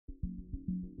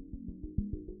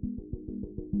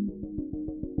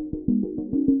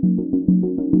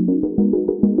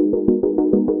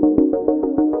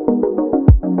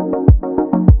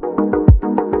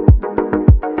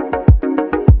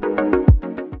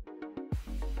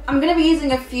I'm going to be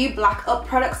using a few Black Up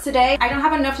products today. I don't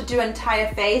have enough to do an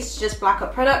entire face, just Black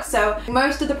Up products. So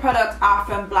most of the products are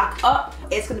from Black Up.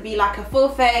 It's going to be like a full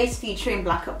face featuring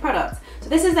Black Up products. So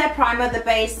this is their primer, the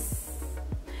base,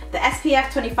 the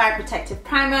SPF 25 Protective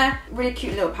Primer. Really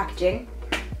cute little packaging.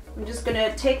 I'm just going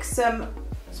to take some,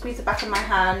 squeeze the back of my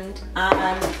hand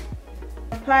and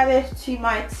apply this to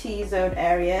my T-zone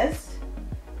areas.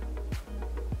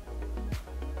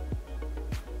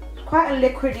 It's quite a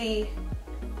liquidy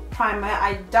primer.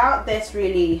 I doubt this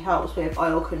really helps with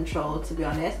oil control, to be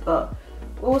honest, but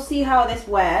we'll see how this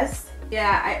wears.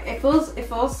 Yeah, it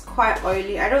feels quite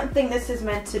oily. I don't think this is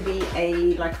meant to be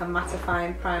like a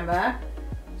mattifying primer.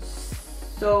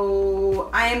 So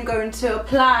I am going to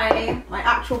apply my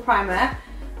actual primer.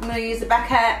 I'm going to use the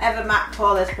Becca Ever Matte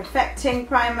Poreless Perfecting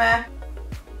Primer.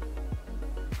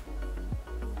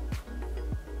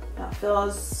 That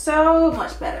feels so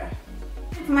much better.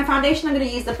 For my foundation, I'm going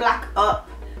to use the Black Up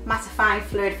Mattifying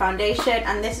Fluid Foundation,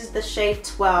 and this is the shade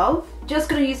 12. Just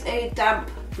going to use a damp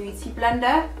beauty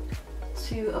blender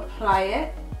to apply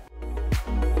it.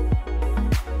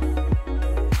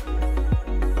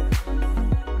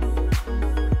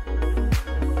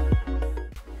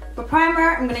 For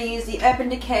primer, I'm going to use the Urban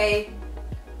Decay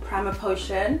Primer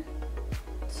Potion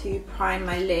to prime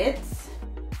my lids.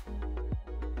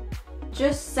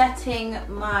 Just setting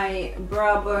my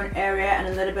brow bone area and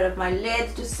a little bit of my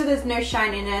lids, just so there's no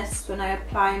shininess when I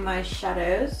apply my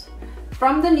shadows.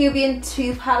 From the Nubian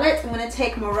 2 palette, I'm going to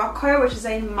take Morocco, which is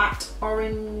a matte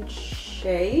orange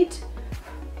shade.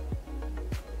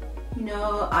 You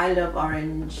know, I love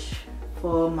orange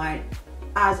for my,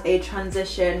 as a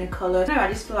transition color. No, I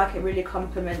just feel like it really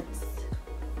complements.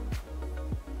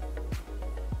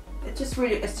 It's just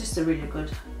a really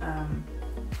good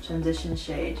transition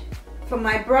shade. For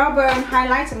my brow bone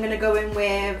highlights, I'm going to go in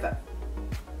with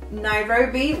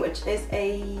Nairobi, which is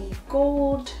a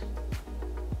gold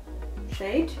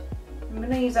shade. I'm going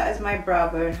to use that as my brow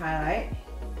bone highlight.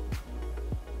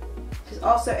 Which is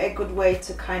also a good way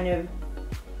to kind of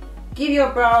give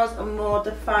your brows a more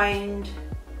defined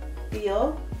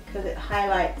feel, because it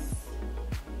highlights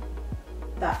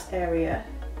that area.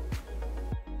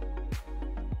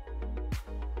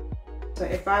 So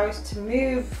if I was to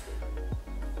move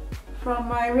from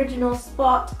my original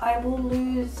spot, I will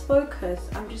lose focus.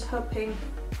 I'm just hoping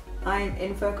I'm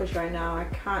in focus right now. I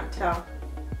can't tell.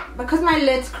 Because my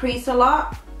lids crease a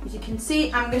lot, as you can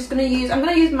see, I'm gonna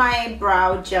use my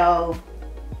brow gel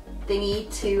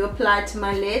thingy to apply to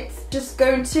my lids. Just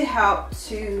going to help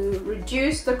to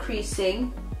reduce the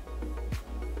creasing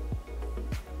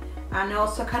and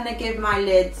also kind of give my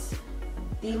lids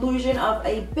the illusion of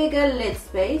a bigger lid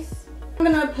space. I'm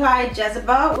gonna apply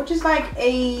Jezebel, which is like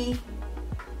a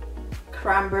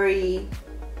cranberry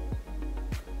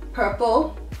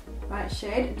purple right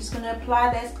shade. I'm just going to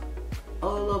apply this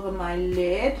all over my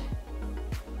lid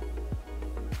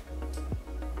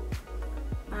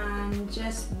and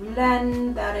just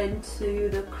blend that into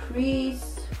the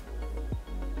crease.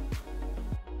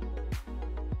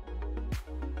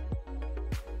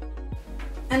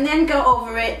 And then go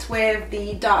over it with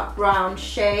the dark brown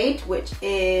shade, which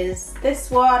is this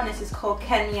one. This is called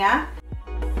Kenya.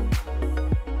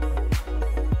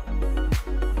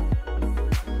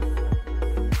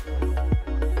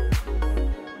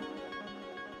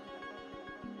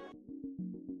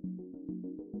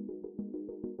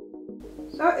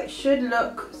 So it should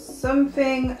look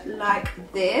something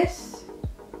like this.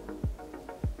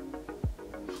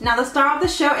 Now the star of the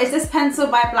show is this pencil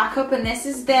by Black Up, and this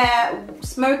is their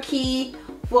smoky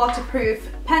waterproof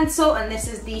pencil, and this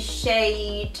is the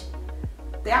shade.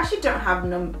 They actually don't have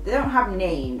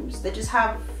names. They just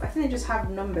have, I think they just have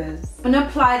numbers. I'm gonna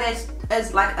apply this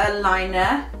as like a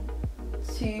liner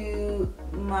to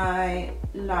my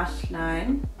lash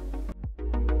line.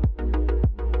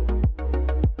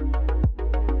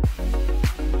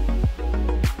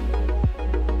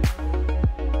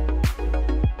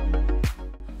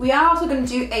 We are also going to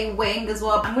do a wing as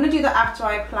well. I'm going to do that after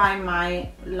I apply my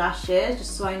lashes,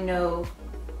 just so I know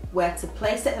where to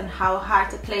place it and how high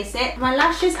to place it. For my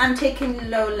lashes, I'm taking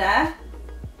Lola.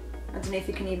 I don't know if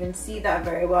you can even see that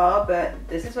very well, but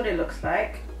this is what it looks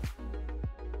like.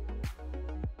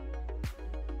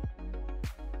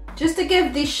 Just to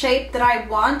give the shape that I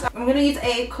want, I'm going to use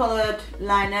a coloured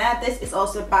liner. This is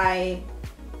also by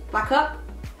Black Up.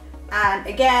 And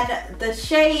again, the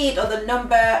shade or the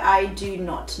number, I do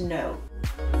not know.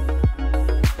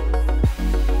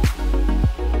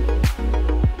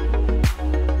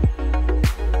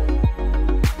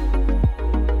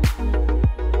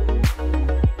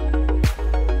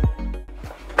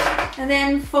 And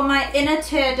then for my inner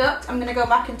tear duct, I'm going to go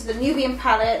back into the Nubian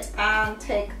palette and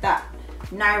take that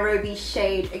Nairobi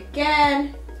shade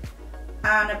again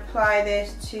and apply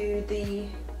this to the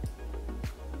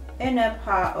inner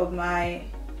part of my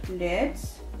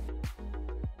lids.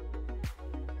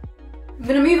 I'm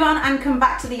going to move on and come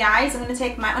back to the eyes. I'm going to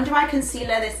take my under eye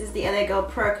concealer. This is the LA Girl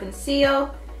Pro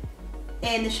Conceal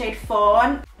in the shade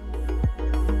Fawn.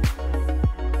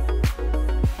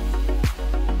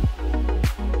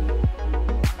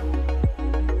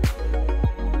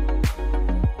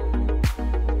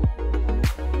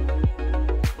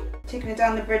 Taking it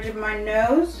down the bridge of my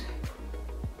nose.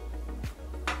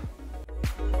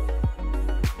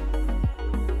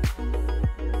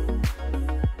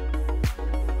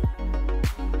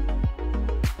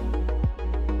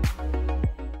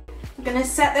 I'm going to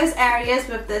set those areas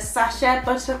with the Sacha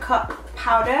Buttercup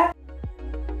powder.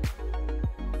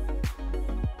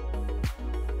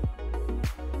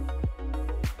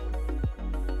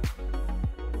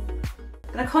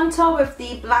 I'm going to contour with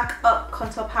the Black Up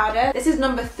contour powder. This is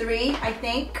number 3, I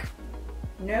think.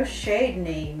 No shade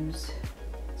names.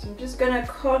 So I'm just going to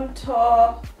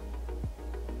contour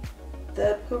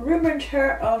the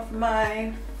perimeter of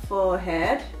my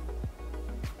forehead.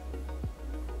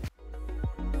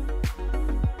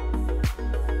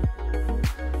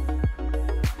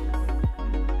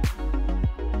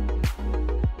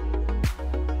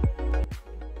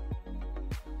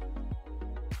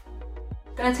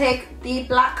 I'm gonna take the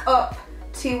Black Up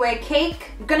two-way cake.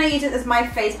 I'm gonna use it as my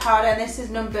face powder, and this is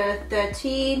number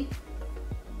 13.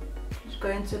 Just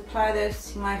going to apply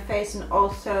this to my face and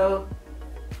also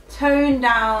tone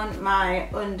down my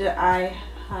under eye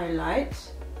highlight.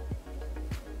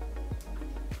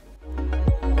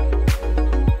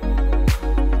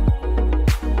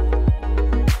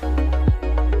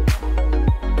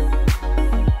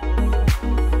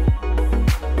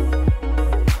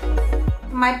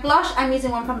 My blush, I'm using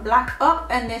one from Black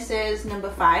Up, and this is number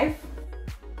 5.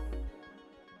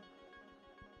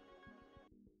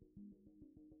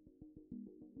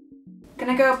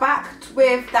 Gonna go back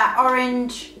with that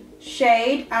orange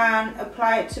shade and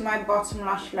apply it to my bottom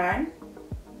lash line.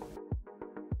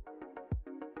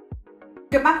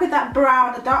 Go back with that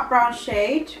brown, the dark brown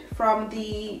shade from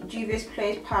the Juvia's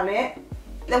Place palette.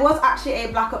 There was actually a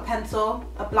Black Up pencil,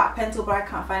 a black pencil, but I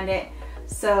can't find it.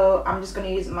 So I'm just going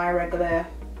to use my regular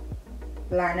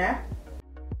liner.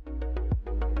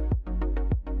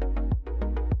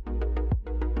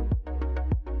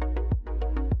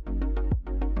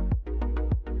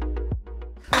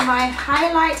 For my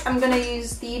highlight, I'm going to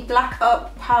use the Black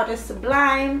Up Powder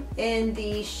Sublime in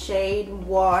the shade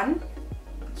 1.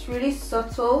 It's really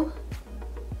subtle,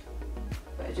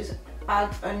 but it just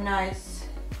adds a nice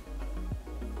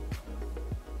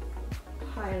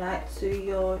highlight to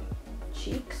your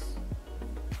cheeks.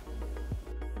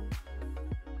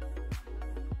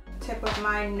 Tip of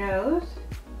my nose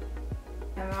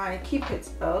and my Cupid's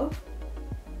bow.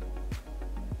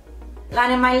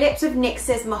 Lining my lips with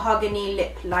NYX's Mahogany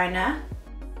Lip Liner.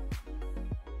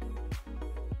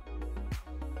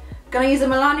 Gonna use a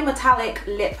Milani Mattalic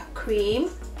Lip Cream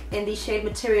in the shade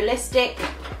Materialistic.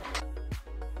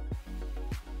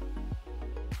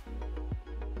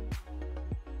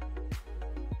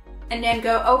 And then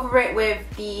go over it with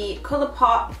the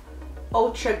Colourpop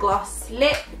Ultra Gloss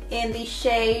Lip in the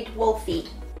shade Wolfie.